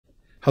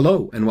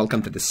Hello and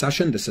welcome to this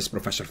session. This is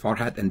Professor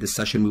Farhat. In this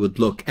session, we would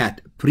look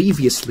at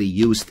previously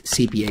used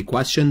CPA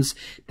questions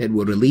that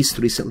were released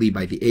recently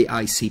by the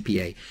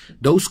AICPA.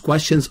 Those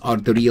questions are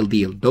the real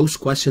deal. Those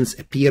questions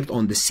appeared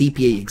on the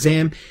CPA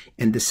exam,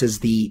 and this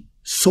is the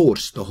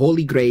source, the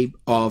holy grail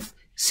of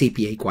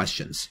CPA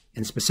questions.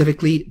 And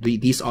specifically,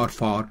 these are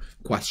FAR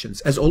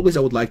questions. As always, I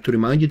would like to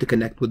remind you to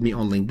connect with me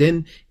on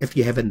LinkedIn if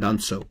you haven't done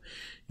so.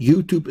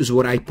 YouTube is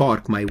where I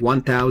park my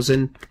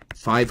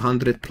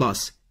 1,500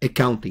 plus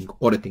accounting,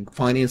 auditing,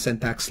 finance, and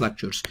tax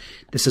lectures.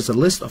 This is a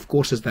list of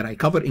courses that I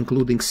cover,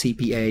 including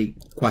CPA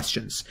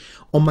questions.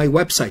 On my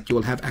website, you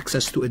will have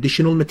access to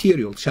additional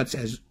material such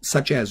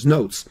as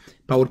notes,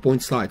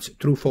 PowerPoint slides,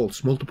 true,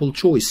 false, multiple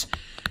choice,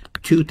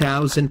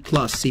 2,000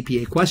 plus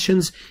CPA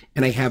questions,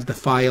 and I have the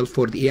file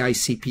for the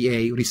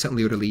AICPA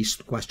recently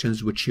released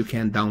questions, which you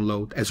can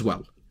download as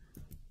well.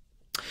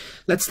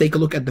 Let's take a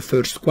look at the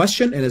first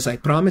question, and as I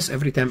promise,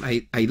 every time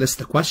I list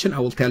the question, I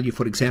will tell you,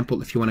 for example,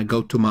 if you want to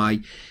go to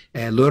my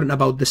learn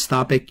about this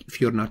topic,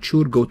 if you're not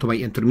sure, go to my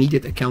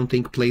intermediate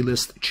accounting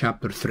playlist,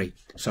 chapter 3.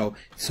 So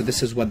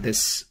this is what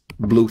this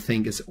blue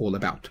thing is all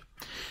about.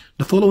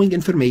 The following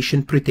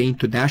information pertain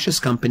to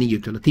Dash's company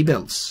utility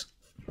bills.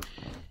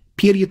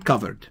 Period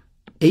covered.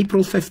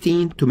 April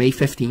 15 to May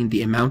 15,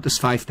 the amount is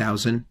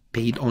 $5,000,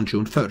 paid on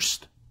June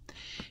 1st.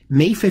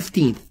 May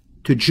 15th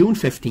to June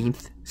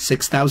 15th,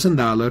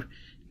 $6,000,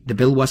 the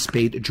bill was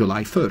paid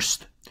July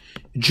 1st.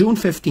 June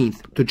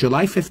 15th to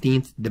July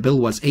 15th, the bill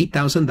was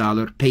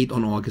 $8,000, paid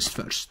on August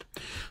 1st.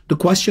 The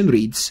question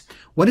reads,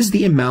 what is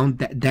the amount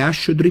that Dash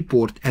should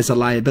report as a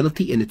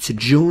liability in its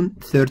June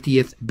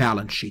 30th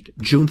balance sheet?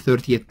 June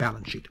 30th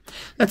balance sheet.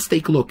 Let's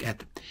take a look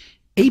at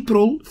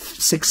April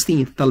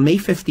 16th till May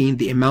 15th,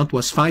 the amount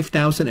was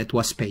 $5,000, it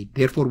was paid.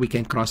 Therefore, we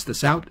can cross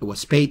this out. It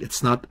was paid.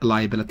 It's not a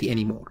liability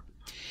anymore.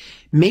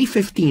 May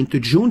 15th to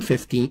June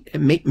 15th,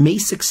 May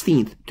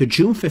 16th to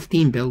June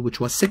 15 bill, which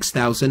was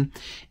 $6,000,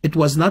 it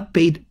was not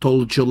paid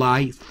till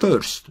July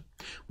 1st.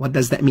 What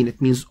does that mean?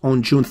 It means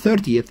on June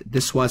 30th,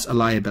 this was a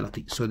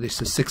liability. So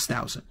this is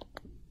 $6,000.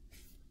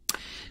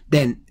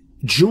 Then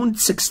June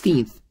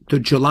 16th to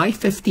July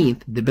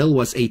 15th, the bill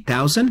was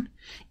 $8,000,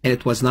 and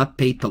it was not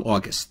paid till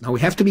August. Now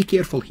we have to be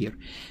careful here.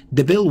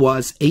 The bill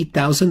was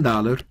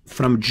 $8,000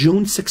 from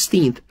June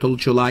 16th till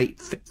July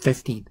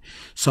 15th.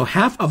 So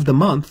half of the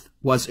month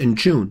was in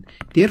June.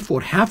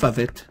 Therefore, half of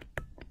it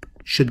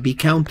should be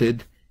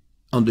counted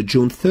on the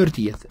June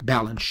 30th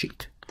balance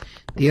sheet.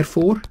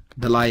 Therefore,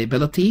 the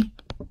liability,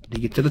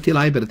 the utility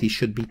liability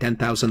should be $10,000.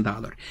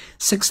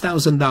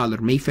 $6,000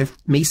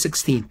 May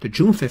 16th to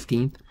June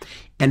 15th,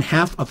 and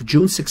half of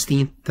June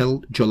 16th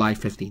till July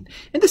 15th.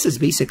 And this is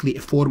basically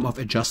a form of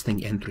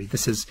adjusting entry.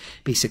 This is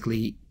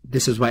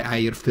why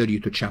I refer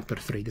you to chapter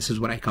 3. This is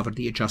where I cover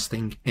the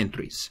adjusting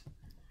entries.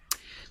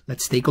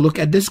 Let's take a look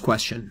at this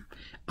question.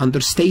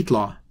 Under state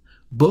law,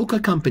 Boca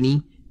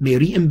Company may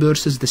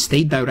reimburse the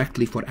state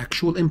directly for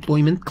actual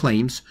employment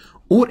claims,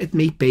 or it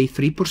may pay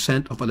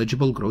 3% of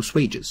eligible gross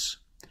wages.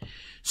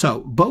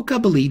 So Boca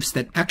believes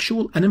that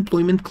actual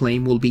unemployment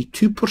claim will be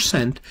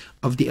 2%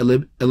 of the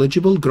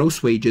eligible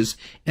gross wages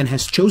and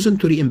has chosen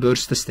to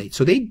reimburse the state.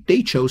 So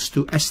they chose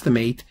to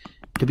estimate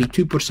to be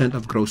 2%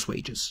 of gross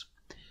wages.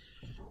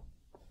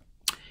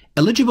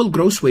 Eligible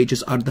gross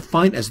wages are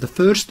defined as the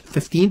first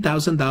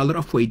 $15,000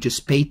 of wages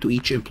paid to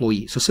each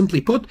employee. So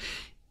simply put,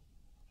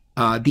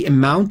 the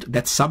amount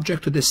that's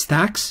subject to this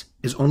tax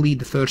is only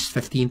the first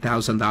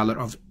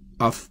 $15,000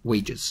 of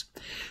wages.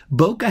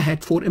 Boca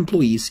had 4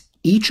 employees,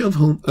 each of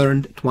whom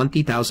earned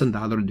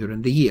 $20,000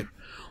 during the year.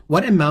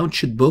 What amount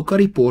should Boca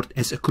report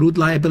as accrued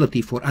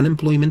liability for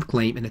unemployment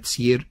claim in its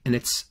year-end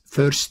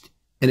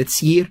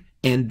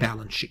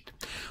balance sheet?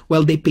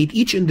 Well, they paid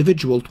each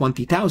individual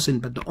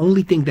 $20,000, but the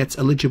only thing that's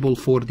eligible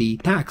for the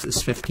tax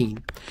is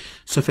 15.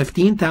 So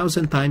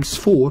 15,000 times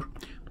 4,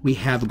 we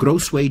have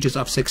gross wages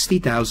of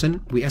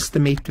 60,000. We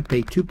estimate to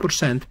pay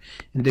 2%,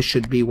 and this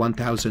should be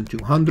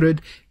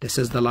 1,200. This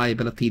is the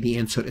liability. The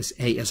answer is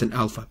A as in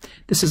alpha.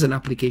 This is an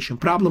application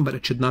problem, but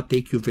it should not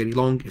take you very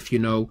long if you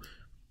know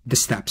the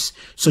steps.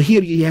 So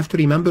here you have to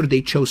remember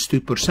they chose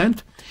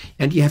 2%,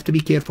 and you have to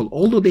be careful.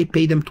 Although they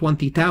paid them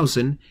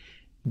 20,000,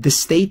 the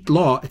state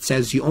law, it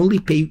says you only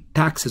pay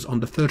taxes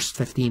on the first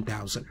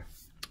 15,000.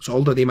 So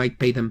although they might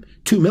pay them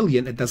 2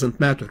 million, it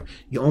doesn't matter.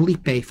 You only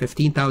pay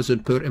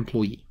 15,000 per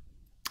employee.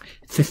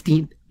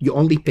 You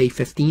only pay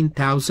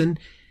 15,000.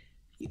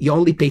 You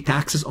only pay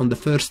taxes on the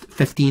first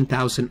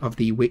 15,000 of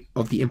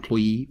the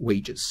employee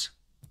wages.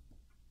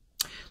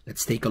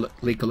 Let's take a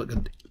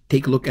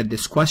look at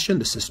this question.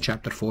 This is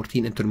chapter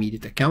 14,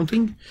 intermediate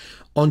accounting.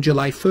 On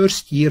July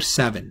 1st, year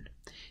 7,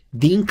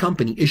 Dean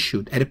Company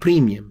issued at a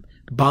premium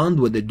bond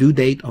with the due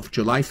date of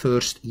July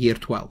 1st, year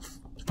 12,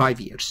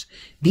 5 years.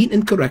 Dean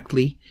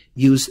incorrectly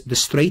used the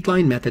straight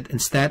line method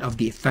instead of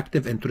the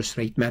effective interest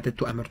rate method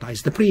to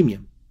amortize the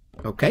premium.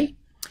 Okay?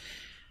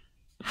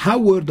 How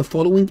were the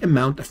following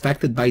amount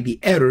affected by the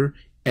error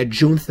at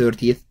June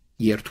 30th,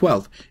 year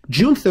 12?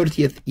 June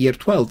 30th, year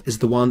 12 is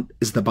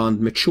the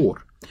bond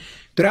mature.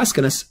 They're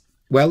asking us,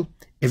 well,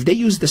 if they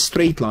use the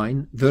straight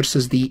line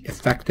versus the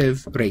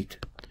effective rate,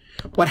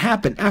 what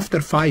happened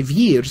after 5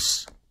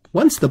 years,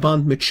 once the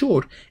bond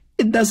mature,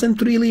 it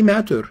doesn't really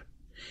matter.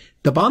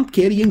 The bond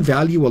carrying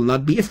value will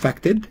not be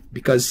affected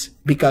because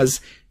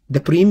the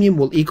premium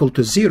will equal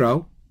to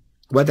 0,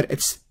 whether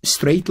it's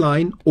straight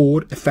line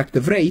or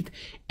effective rate,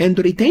 and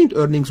the retained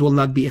earnings will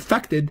not be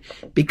affected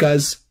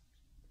because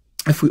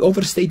if we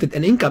overstated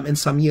an income in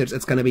some years,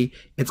 it's going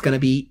to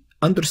be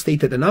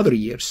understated in other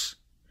years.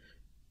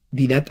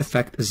 The net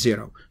effect is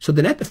 0. So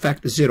the net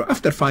effect is 0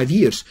 after 5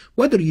 years,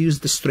 whether you use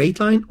the straight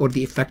line or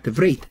the effective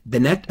rate. The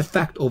net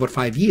effect over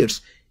 5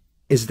 years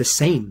is the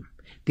same.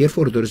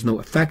 Therefore, there is no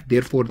effect.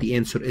 Therefore, the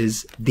answer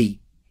is D.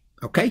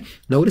 Okay?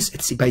 Notice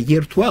it's by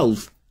year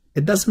 12.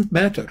 It doesn't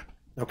matter.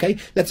 Okay?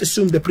 Let's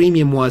assume the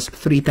premium was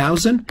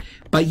 $3,000.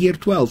 By year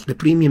 12, the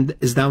premium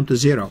is down to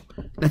 0.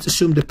 Let's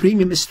assume the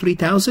premium is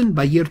 $3,000.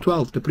 By year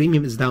 12, the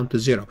premium is down to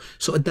 0.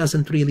 So it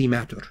doesn't really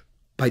matter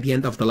by the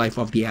end of the life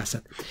of the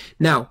asset.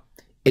 Now,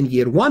 in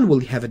year 1 will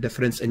have a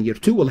difference, in year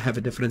 2 will have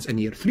a difference, in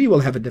year 3 will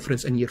have a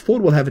difference, in year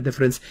 4 will have a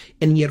difference,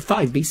 in year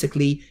 5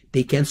 basically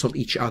they cancel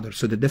each other,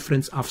 so the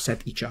difference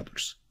offset each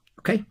other's.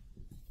 Okay,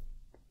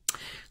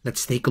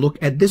 let's take a look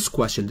at this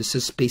question. This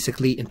is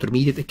basically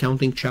Intermediate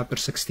Accounting Chapter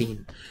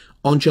 16.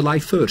 On July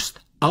 1st,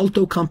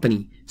 Alto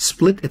Company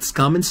split its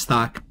common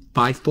stock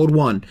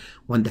 5-for-1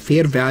 when the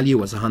fair value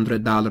was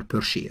 $100 per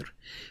share.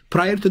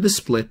 Prior to the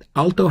split,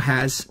 Alto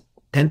has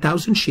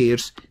 10,000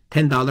 shares,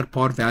 $10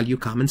 par value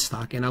common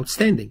stock and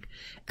outstanding.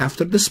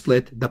 After the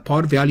split, the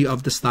par value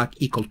of the stock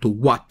equal to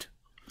what?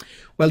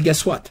 Well,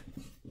 guess what?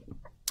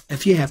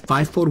 If you have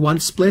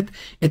 5-for-1 split,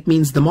 it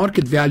means the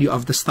market value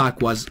of the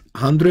stock was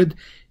 100.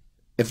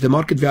 If the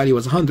market value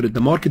was 100,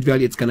 the market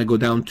value is going to go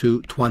down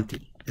to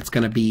 20. It's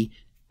going to be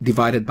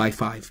divided by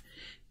 5.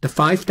 The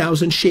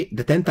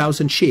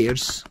 10,000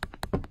 shares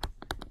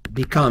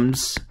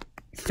becomes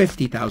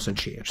 50,000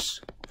 shares.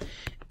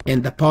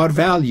 And the par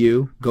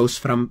value goes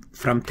from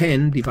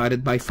 10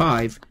 divided by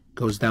 5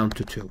 goes down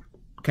to 2.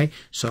 Okay,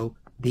 so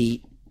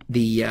the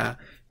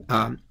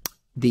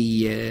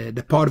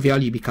par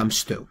value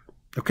becomes 2.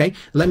 Okay,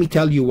 let me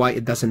tell you why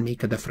it doesn't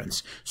make a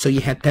difference. So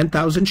you had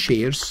 10,000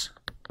 shares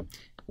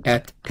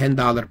at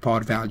 $10 par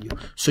value.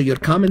 So your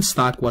common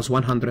stock was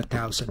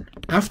 100,000.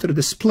 After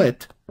the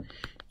split,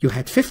 you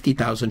had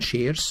 50,000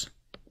 shares,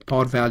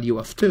 par value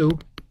of 2.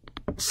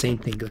 Same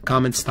thing, the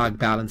common stock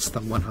balance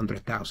still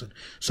 100,000.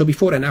 So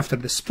before and after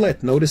the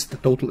split, notice the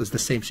total is the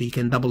same. So you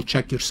can double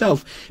check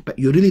yourself, but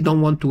you really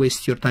don't want to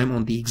waste your time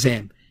on the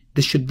exam.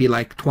 This should be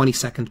like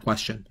 20-second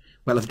question.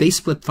 Well, if they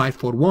split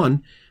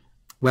 5-for-1,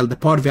 well, the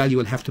par value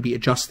will have to be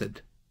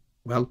adjusted.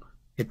 Well,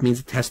 it means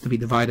it has to be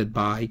divided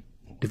by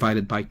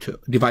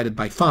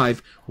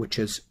 5, which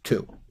is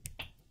 2.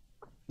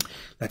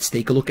 Let's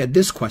take a look at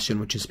this question,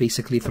 which is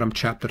basically from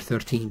Chapter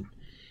 13.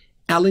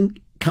 Allen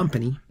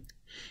Company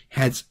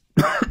has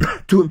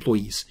 2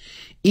 employees.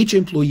 Each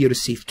employee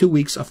received 2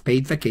 weeks of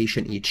paid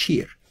vacation each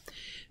year.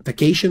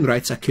 Vacation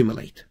rights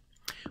accumulate.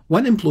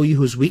 One employee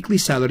whose weekly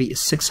salary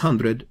is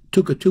 $600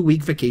 took a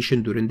 2-week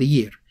vacation during the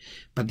year,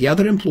 but the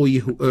other employee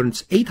who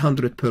earns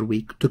 $800 per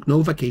week took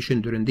no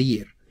vacation during the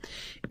year.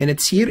 In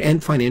its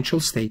year-end financial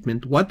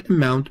statement, what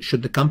amount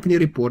should the company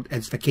report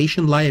as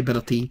vacation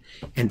liability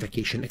and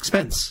vacation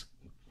expense?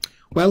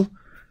 Well,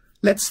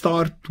 let's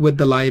start with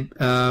the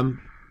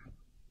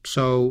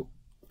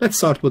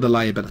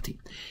liability.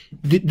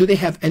 Do they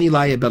have any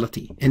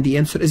liability? And the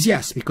answer is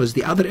yes, because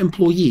the other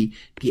employee,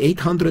 the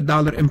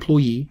 $800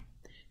 employee,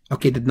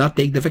 okay, did not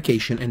take the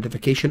vacation and the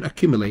vacation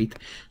accumulate.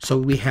 So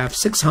we have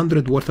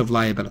 $600 worth of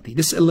liability.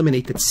 This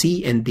eliminated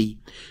C and D.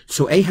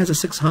 So A has a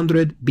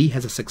 $600, B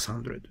has a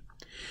 $600.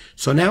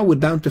 So now we're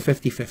down to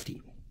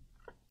 50-50.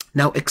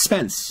 Now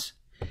expense.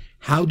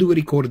 How do we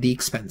record the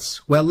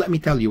expense? Well, let me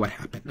tell you what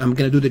happened. I'm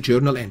going to do the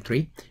journal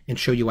entry and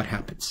show you what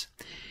happens.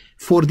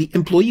 For the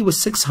employee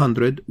was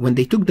 $600, when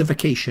they took the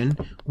vacation,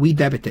 we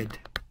debited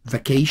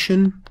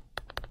vacation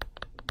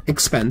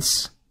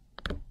expense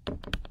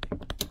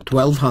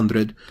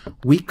 $1,200.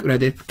 We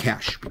credit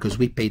cash because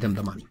we paid them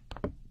the money.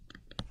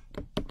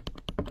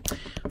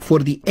 For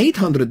the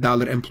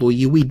 $800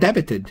 employee, we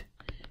debited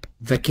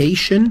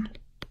vacation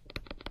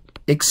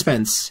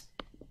expense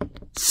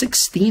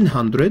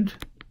 $1,600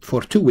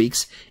 for 2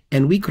 weeks,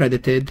 and we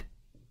credited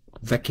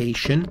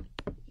vacation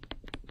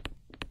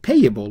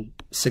payable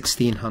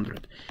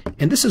 $1,600.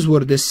 And this is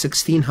where this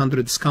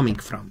 $1,600 is coming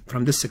from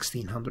this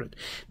 $1,600.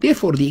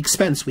 Therefore, the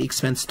expense, we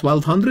expense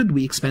 $1,200,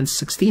 we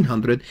expense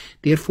 $1,600.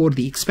 Therefore,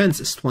 the expense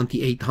is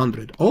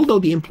 $2,800. Although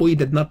the employee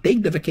did not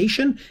take the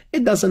vacation,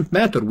 it doesn't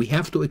matter. We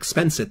have to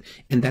expense it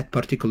in that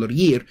particular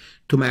year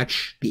to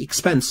match the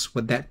expense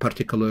with that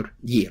particular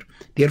year.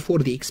 Therefore,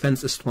 the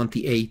expense is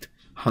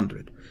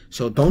 $2,800.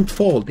 So don't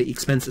fall, the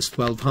expense is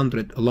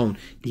 $1,200 alone.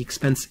 The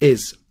expense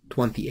is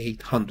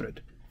 $2,800.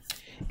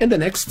 In the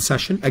next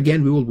session,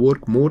 again, we will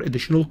work more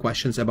additional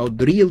questions about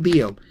the real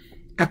deal,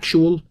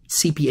 actual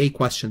CPA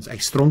questions. I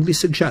strongly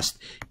suggest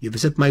you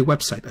visit my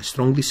website. I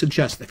strongly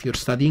suggest if you're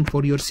studying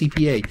for your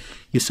CPA,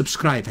 you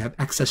subscribe, have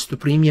access to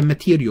premium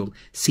material,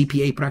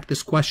 CPA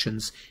practice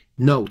questions,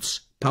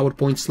 notes,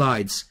 PowerPoint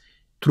slides,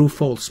 true,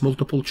 false,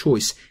 multiple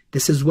choice.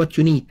 This is what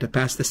you need to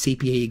pass the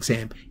CPA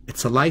exam.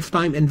 It's a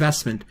lifetime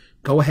investment.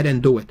 Go ahead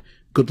and do it.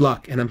 Good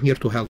luck, and I'm here to help.